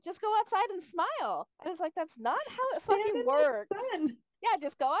about? Just go outside and smile. And it's like, that's not how it Stand fucking in works. the sun. Yeah,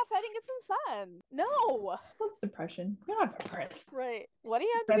 just go outside and get some sun. No. What's depression? You're not depressed. Right. What do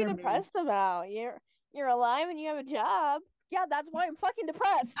you have to be Better mood. depressed about? You're alive and you have a job. Yeah, that's why I'm fucking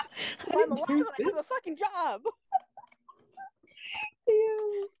depressed. Because I'm alive and I have a fucking job.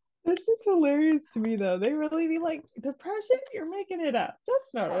 Yeah. That shit's hilarious to me though. They really be like, depression? You're making it up.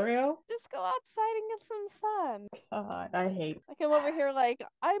 That's not Yeah. real. Just go outside and get some sun. God, I hate. Like I'm over here like,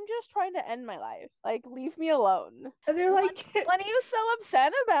 I'm just trying to end my life. Like, leave me alone. And they're like, What are you so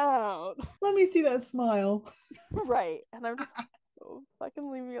upset about? let me see that smile. Right. And I'm just, oh, fucking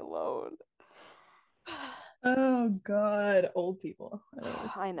leave me alone. Oh God, old people.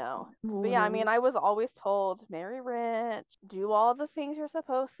 I know. But yeah, I mean, I was always told, marry rich, do all the things you're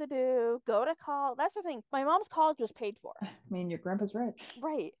supposed to do, go to college. That's the thing. My mom's college was paid for. I mean, your grandpa's rich.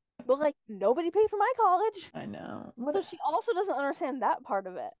 Right. But like, nobody paid for my college. I know. So she also doesn't understand that part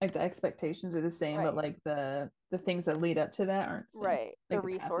of it. Like the expectations are the same, Right. but like the things that lead up to that aren't the same. Right. Like the the path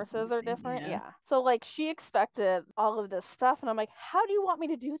isn't resources the are same, different. yeah. Yeah. So like she expected all of this stuff and I'm like, how do you want me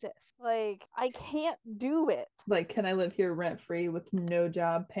to do this? Like, I can't do it. Like, can I live here rent free with no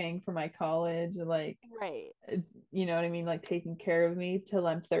job paying for my college? Like, Right. you know what I mean? Like taking care of me till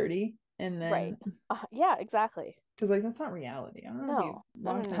I'm 30 and then Right. Yeah, exactly. because like that's not reality. I don't know if you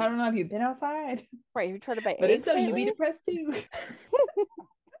No. walked, I don't know if you've been outside. Right. You try to buy But if eggs so, you'd lately? be depressed too.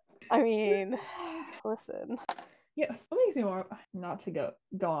 I mean, listen. Yeah, what makes me more not to go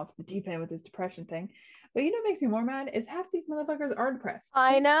off the deep end with this depression thing, but you know what makes me more mad is half these motherfuckers are depressed.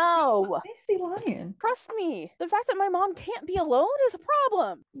 I know. They just be lying. Trust me. The fact that my mom can't be alone is a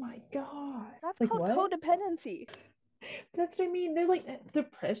problem. My God. That's like called what? codependency. That's what I mean. They're like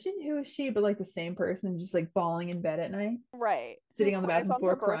depression. Who is she? But like the same person, just like falling in bed at night, Right. sitting Who on the cries bathroom on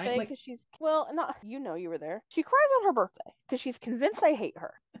floor her crying. birthday Like because she's well, not you were there. She cries on her birthday because she's convinced I hate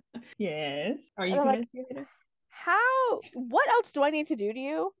her. yes. Are And you I'm like, convinced you hate her? how? What else do I need to do to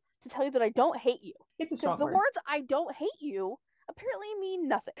you to tell you that I don't hate you? It's a Because strong the word. words "I don't hate you" apparently mean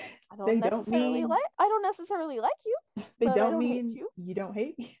nothing. I They don't don't necessarily mean like you, they but I don't don't hate mean you. you don't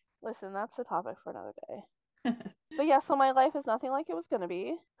hate me. Listen, that's a topic for another day. But yeah, so my life is nothing like it was gonna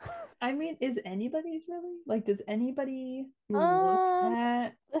be. I mean, is anybody's really? Like, does anybody look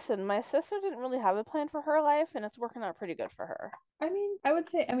at? Listen, my sister didn't really have a plan for her life, and it's working out pretty good for her. I mean, I would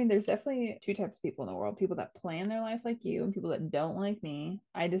say, I mean, there's definitely two types of people in the world, people that plan their life like you and people that don't like me.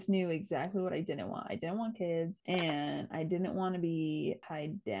 I just knew exactly what I didn't want. I didn't want kids and I didn't want to be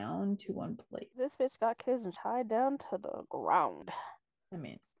tied down to one place. This bitch got kids and tied down to the ground. I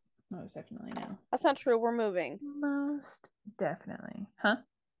mean, most definitely no. That's not true. We're moving. Most definitely. Huh?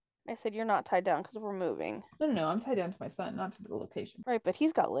 I said you're not tied down because we're moving. No, I'm tied down to my son, not to the location. Right, but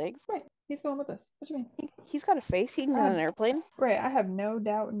he's got legs. Right. He's going with us. What do you mean? He's got a face. He can get on an airplane. Right. I have no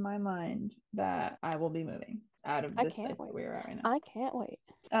doubt in my mind that I will be moving out of this place that we're at right now. I can't wait.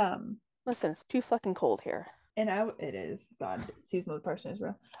 Um, Listen, it's too fucking cold here. And it is. God, seasonal depression is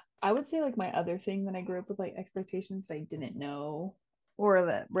real. I would say like my other thing that I grew up with like expectations that I didn't know or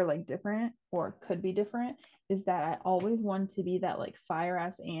that we're like different or could be different, is that I always wanted to be that like fire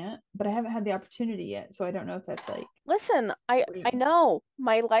ass aunt, but I haven't had the opportunity yet. So I don't know if that's like Listen, I real. know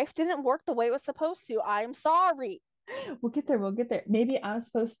my life didn't work the way it was supposed to. I'm sorry. We'll get there. We'll get there. Maybe I'm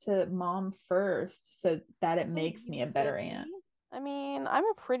supposed to mom first so that it So makes you me a better could aunt. be. I mean, I'm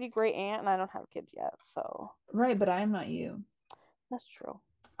a pretty great aunt and I don't have kids yet, so Right, but I'm not you. that's true.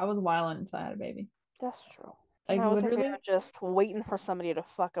 I was wilding until I had a baby. That's true. And Like I was over here literally, just waiting for somebody to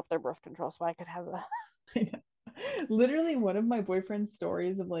fuck up their birth control so I could have a. literally one of my boyfriend's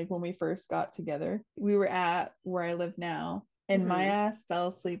stories of like when we first got together, we were at where I live now, and my Mhm. ass fell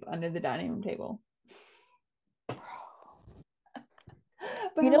asleep under the dining room table.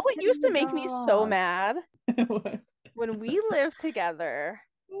 But You I know was what petting used to the make me so dog. mad? What? When we lived together,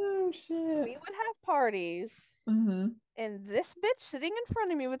 Oh we shit. would have parties, Mm-hmm. and this bitch sitting in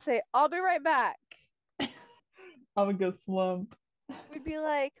front of me would say, I'll be right back. I would go slump. We'd be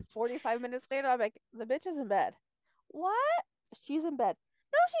like 45 minutes later, I'm like, the bitch is in bed. What? She's in bed.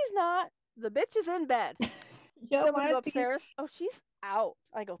 No, she's not. The bitch is in bed. Yo, Somebody my go ass be, upstairs. Oh, she's out.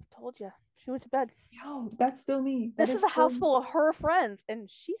 I go, told you. She went to bed. yo, that's still me. That This is is a still house me. full of her friends, and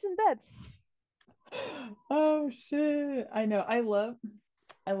she's in bed. Oh shit. I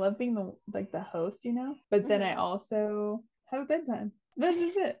love being the like the host, you know? But then I Hmm. also have a bedtime. That's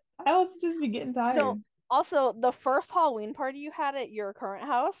just it. I also just be getting No, tired. also, the first Halloween party you had at your current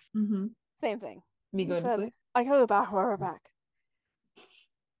house, Mm-hmm. same thing. Me You going to said, sleep. I go to the bathroom, I'll be right back.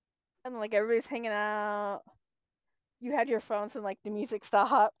 And like everybody's hanging out. You had your phones and like the music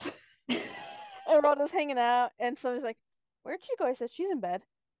stopped. And we're all just hanging out. And somebody's like, where'd she go? I said, she's in bed.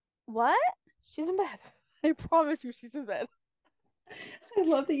 What? She's in bed. I promise you she's in bed. I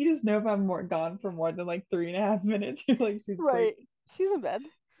love that you just know if I'm more gone for more than like 3.5 minutes. You're like, she's asleep. Right. She's in bed.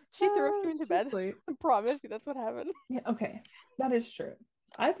 She threw you into She's bed. asleep. I promise you that's what happened. Yeah, okay. That is true.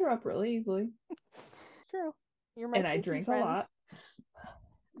 I throw up really easily True. You're my and I pinky drink a friend. lot.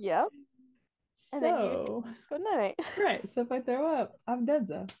 Yep. And then you So, good night. right. So if I throw up, I'm dead.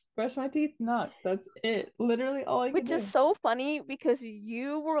 So brush my teeth, knock. That's it. Literally all I can Which is do. so funny because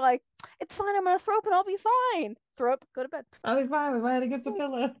you were like, it's fine, I'm gonna throw up and I'll be fine. Throw up, go to bed. I'll be fine with my head against the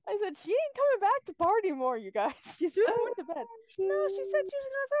pillow. I said, she ain't coming back to party anymore, you guys. She just went to bed. Oh, No, she said shit. she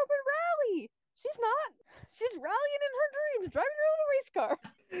was gonna throw up and rally. She's not. She's rallying in her dreams, driving her little race car.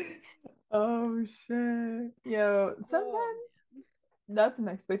 Oh shit. Yo, Oh, sometimes that's an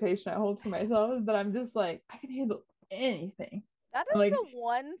expectation I hold for myself is that I'm just like, I can handle anything. that I'm is like, the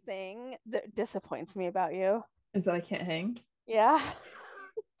one thing that disappoints me about you. is that I can't hang? Yeah.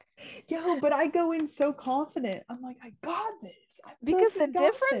 Yo, but I go in so confident. I'm like, I got this. I Because the fucking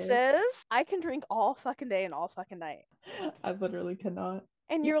got difference this. is I can drink all fucking day and all fucking night. I literally cannot.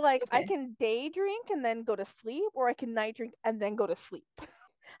 And Yeah, you're like, I okay. can day drink and then go to sleep, or I can night drink and then go to sleep.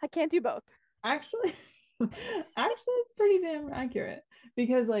 I can't do both. Actually, it's pretty damn accurate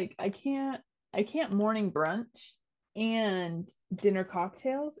because like I can't morning brunch and dinner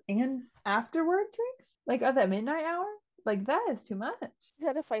cocktails and afterward drinks like at that midnight hour. Like that is too much. He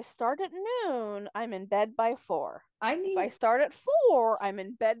said if I start at noon, I'm in bed by 4. I If I need start at 4, I'm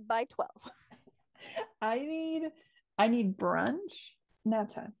in bed by 12. I need I need brunch, nap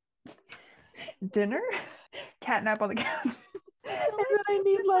time, dinner, cat nap on the couch. I And feel then like I you've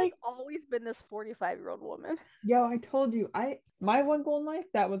need just like like, always been this 45-year-old woman. yo, I told you, my one goal in life,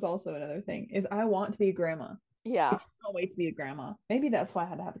 that was also another thing, is I want to be a grandma. I Yeah, cannot wait to be a grandma. Maybe that's why I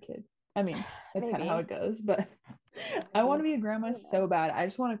had to have a kid. I mean, that's kind of how maybe. it goes, but I want to Maybe. be a grandma You so know. bad. I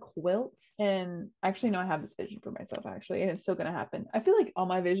just want to quilt. And actually, no, I have this vision for myself, actually, and it's still gonna happen. I feel like all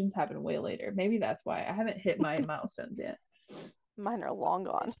my visions happen way later. Maybe that's why I haven't hit my milestones yet. Mine are long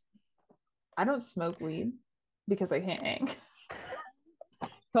gone. I don't smoke weed because I can't hang.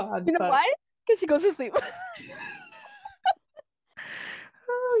 God, You know fuck. why? Because she goes to sleep.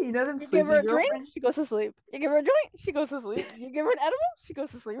 Oh, you know them You give her sleepy a drink, girlfriends? she goes to sleep. You give her a joint, she goes to sleep. You give her an edible, she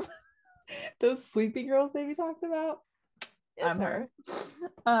goes to sleep. Those sleepy girls they be talking about? It's I'm her.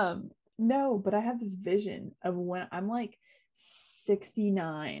 her. No, but I have this vision of when I'm like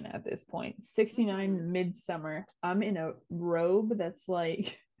 69 at this point, Hmm. 69 midsummer. I'm in a robe that's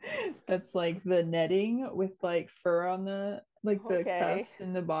like that's like the netting with like fur on the like the Okay. cuffs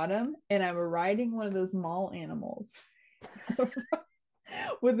in the bottom, and I'm riding one of those mall animals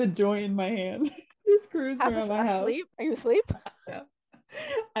with a joint in my hand, just cruising Half around my house. asleep. Are you asleep? Yeah.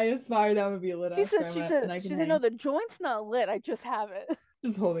 I aspire that would be a lit She ass says, she grandma and said, I can she said, no, hang. the joint's not lit. I just have it.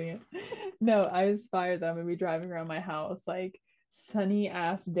 Just holding it. No, I aspire that I'm gonna be driving around my house like sunny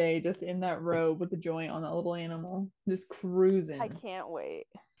ass day, just in that robe with the joint on that little animal, just I cruising. can't wait.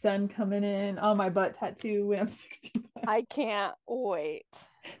 Sun coming in on my butt tattoo when I'm 65. I can't wait.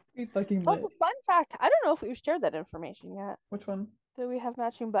 We fucking Oh, lit. fun fact. I don't know if we've shared that information yet. Which one? Do we have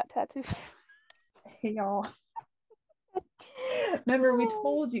matching butt tattoos? Hey y'all. Remember, we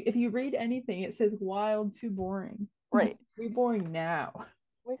told you if you read anything, it says wild to boring. Right. We boring now.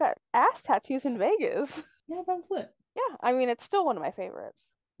 We got ass tattoos in Vegas. Yeah, that was lit. Yeah, I mean, it's still one of my favorites.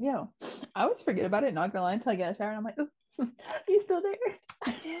 Yeah. I always forget about it, not gonna lie, until I get a shower and I'm like, oh, he's still there.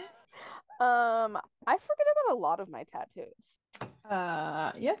 I forget about a lot of my tattoos.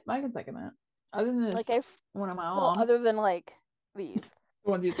 Yeah, I can second that. Other than this, Like I've one of my well, mom, other than like these.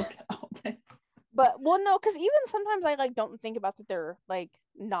 the ones you look at all day. But well, no, because even sometimes I like don't think about that they're like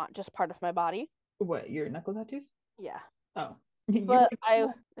not just part of my body. What, your knuckle tattoos? Yeah, Oh, you're but like,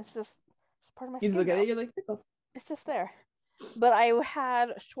 it's just it's part of my you just skin look at now. it, you're like, pickles. It's just there. But I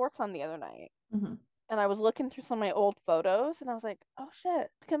had shorts on the other night, Mm-hmm. and I was looking through some of my old photos, and I was like, oh shit,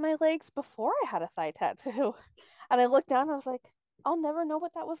 look at my legs before I had a thigh tattoo. And I looked down, and I was like, I'll never know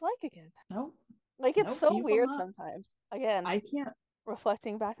what that was like again. Nope, Like it's nope, so you will weird not. sometimes. Again, I can't.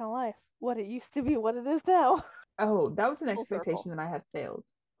 reflecting back on life, what it used to be, what it is now. Oh, that was an Full circle. expectation that I had failed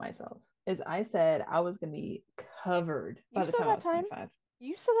myself. Is I said I was gonna be covered You by the still time I got was time. 25.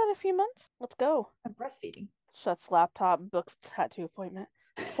 You still got a few months. Let's go. I'm breastfeeding. Shuts laptop, books tattoo appointment,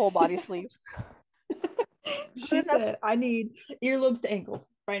 full body sleeves. She said, I need earlobes to ankles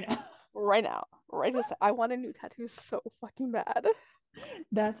right now. Right now. Right this I want a new tattoo so fucking bad.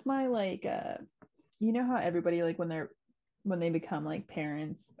 That's my like you know how everybody like when they become like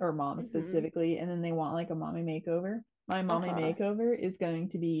parents or moms Mm-hmm. specifically and then they want like a mommy makeover. My mommy Uh-huh. makeover is going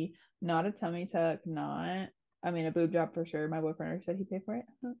to be not a tummy tuck, not I mean a boob job for sure. My boyfriend already said he'd pay for it.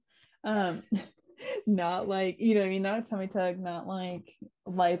 Um not like you know what I mean, not a tummy tuck, not like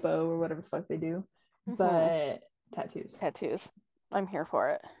lipo or whatever the fuck they do, Mm-hmm. but tattoos. Tattoos. I'm here for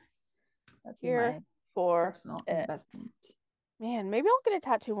it. That's be Here my for personal it. investment. Man, maybe I'll get a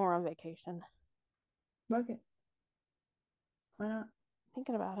tattoo when we're on vacation. Okay, why not?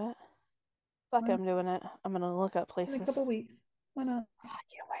 Thinking about it. Fuck, Why not? I'm doing it. I'm gonna look up In a places. couple weeks. Why not? I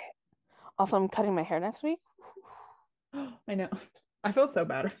can't wait. Also, I'm cutting my hair next week. I know. I feel so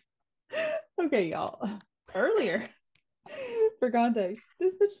bad. Okay, y'all. Earlier, for context,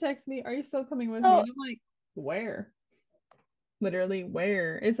 this bitch texted me, "Are you still coming with me?" So, And I'm like, "Where? Literally,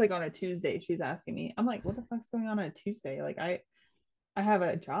 where?" It's like on a Tuesday. She's asking me. I'm like, "What the fuck's going on a Tuesday? Like, I have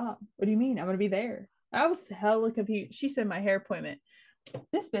a job. What do you mean? I'm gonna be there." I was hella confused. She said my hair appointment.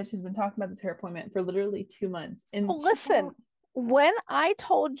 This bitch has been talking about this hair appointment for literally 2 months, so and she listen, found when I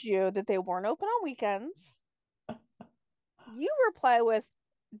told you that they weren't open on weekends, you reply with,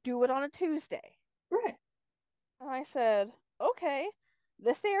 do it on a Tuesday. right. And I said, okay,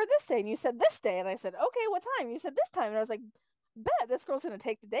 this day or this day. And you said this day. And I said, okay, what time? You said this time. And I was like, bet this girl's going to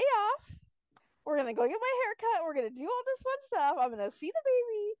take the day off. We're going to go get my hair cut. We're going to do all this fun stuff. I'm going to see the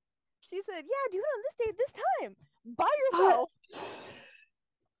baby. She said, yeah, do it on this day, this time by But yourself.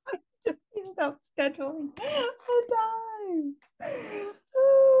 just ended up scheduling a time.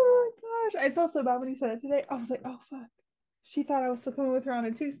 Oh my gosh. I felt so bad when he said it today. I was like, oh fuck. She thought I was still coming with her on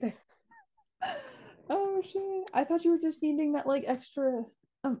a Tuesday. Oh shit. I thought you were just needing that like extra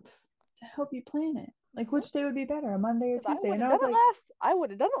to help you plan it. Like which day would be better, a Monday or Because Tuesday? And I would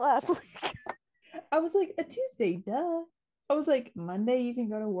have done it last week. I was like, a Tuesday, duh. I was like, Monday you can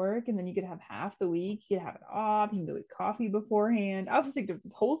go to work and then you could have half the week. You could have it off. You can go get coffee beforehand. I was thinking of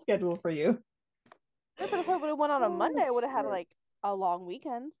this whole schedule for you. But if I would have went on a Monday, Oh I would have had shit. like a long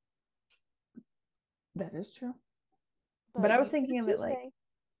weekend. That is true. But But I was you said thinking of it like Tuesday.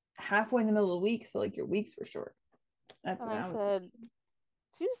 halfway in the middle of the week, so like your weeks were short. That's And what I I was said, thinking.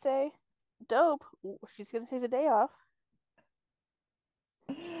 Tuesday, dope. She's going to take the day off.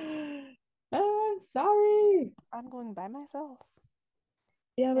 Oh, I'm sorry. I'm going by myself.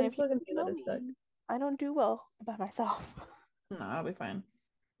 Yeah, but And it's if you still gonna be know lit as fuck. me, I don't do well by myself. No, I'll be fine.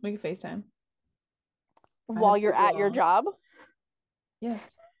 We can FaceTime. I While have you're fully at your along. job,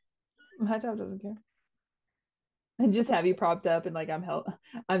 Yes, my job doesn't care. And but just then have you propped up and like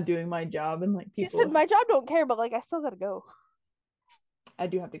I'm doing my job and like she said, people my job don't care, but like I still gotta go. I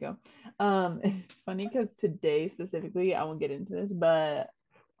do have to go. It's funny because today specifically, I won't get into this, but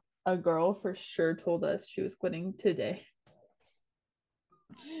a girl for sure told us she was quitting today.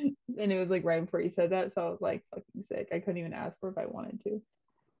 And it was like right before you said that. So I was like fucking sick. I couldn't even ask for if I wanted to.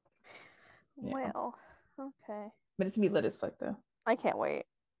 Yeah. Well, okay. But it's gonna be lit as fuck though. I can't wait.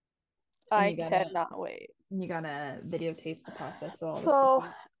 And I cannot wait. you gotta videotape the process so all this So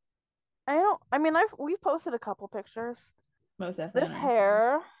complete. I don't. I mean, we've posted a couple pictures. Most definitely This on our Instagram.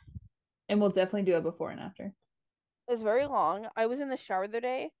 hair And we'll definitely do a before and after. is very long. I was in the shower the other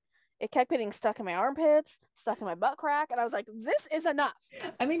day, It kept getting stuck in my armpits, stuck in my butt crack, and I was like, this is enough.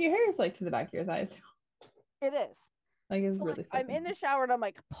 I mean, your hair is like to the back of your thighs. It is. Like, it's So, really like, I'm fucking. in the shower and I'm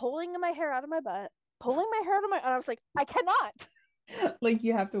like pulling my hair out of my butt, pulling my hair out of my, and I was like, I cannot. Like,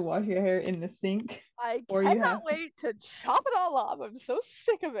 you have to wash your hair in the sink, I or you cannot have. wait to chop it all off. I'm so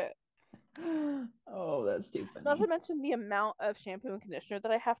sick of it. Oh, that's too Not funny. to mention the amount of shampoo and conditioner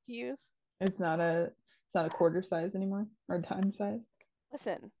that I have to use. It's not a quarter size anymore or dime size.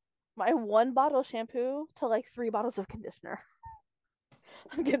 Listen, my 1 bottle shampoo to like 3 bottles of conditioner.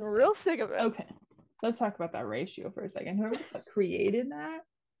 I'm getting real sick of it. Okay, let's talk about that ratio for a second. Whoever the fuck created that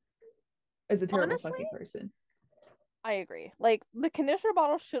is a terrible Honestly, fucking person. I agree. Like the conditioner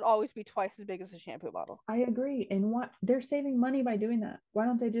bottle should always be twice as big as a shampoo bottle. I agree. And what they're saving money by doing that. Why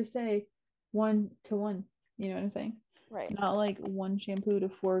don't they just say 1 to 1? You know what I'm saying? Right. Not like one shampoo to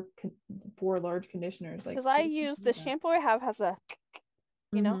four large conditioners. Like, Because I use the shampoo I have has a,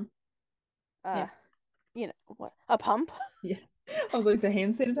 you know, yeah, you know what, a pump. yeah. I was like, the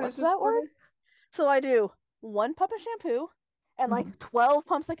hand What's sanitizer that squirter. word? So I do 1 pump of shampoo and like 12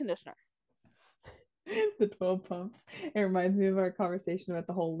 pumps of conditioner. The 12 pumps. It reminds me of our conversation about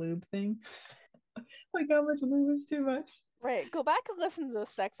the whole lube thing. Like, how much lube is too much? Right. Go back and listen to those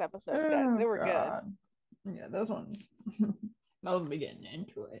sex episodes, guys. Oh They were God. Yeah, those ones. Those be getting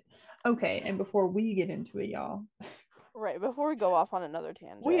into it. Okay, and before we get into it, y'all, good. Right. Before we go off on another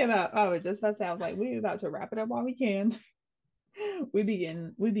tangent. I was just about to say, I was like, we about to wrap it up while we can. We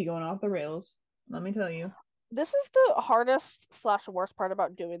be going off the rails. Let me tell you. This is the hardest / worst part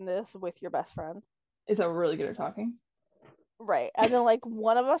about doing this with your best friend. It's a really good at talking. Right. And then like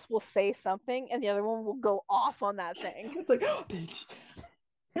one of us will say something and the other one will go off on that thing. It's like, oh, bitch.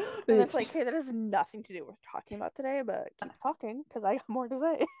 And it's like, hey, that has nothing to do with talking about today, but keep talking because I got more to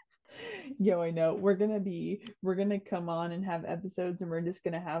say. Yo, I know. We're gonna come on and have episodes, and we're just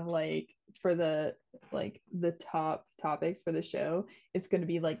gonna have like for the top topics for the show, it's gonna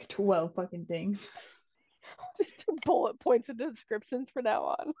be like 12 fucking things. Just bullet points in the descriptions for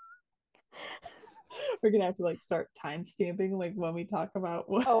now on. We're gonna have to like start time stamping like when we talk about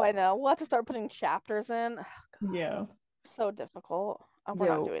what. Oh, I know. We'll have to start putting chapters in. Yeah. So difficult. We're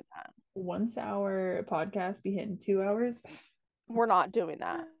not doing that. Once our podcast be hitting 2 hours. We're not doing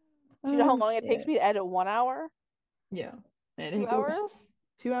that. Do you know how Oh, long it takes shit. me to edit 1 hour? Yeah. 2 hours?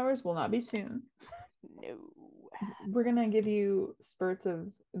 2 hours will not be soon. No. We're gonna give you spurts of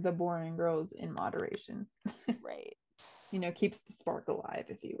the boring girls in moderation. Right. Keeps the spark alive,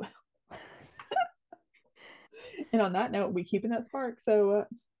 if you will. And on that note, we keeping that spark. So,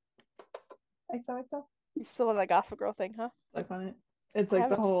 XOXO. You're still in that Gossip Girl thing, huh? Like on it. It's like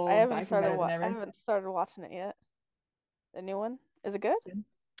the whole I haven't back and bed and I everything. haven't started watching it yet. The new one? Is it good?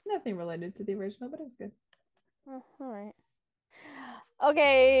 Nothing related to the original, but it's good. Oh, all right.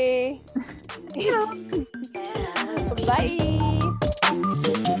 Okay. Bye.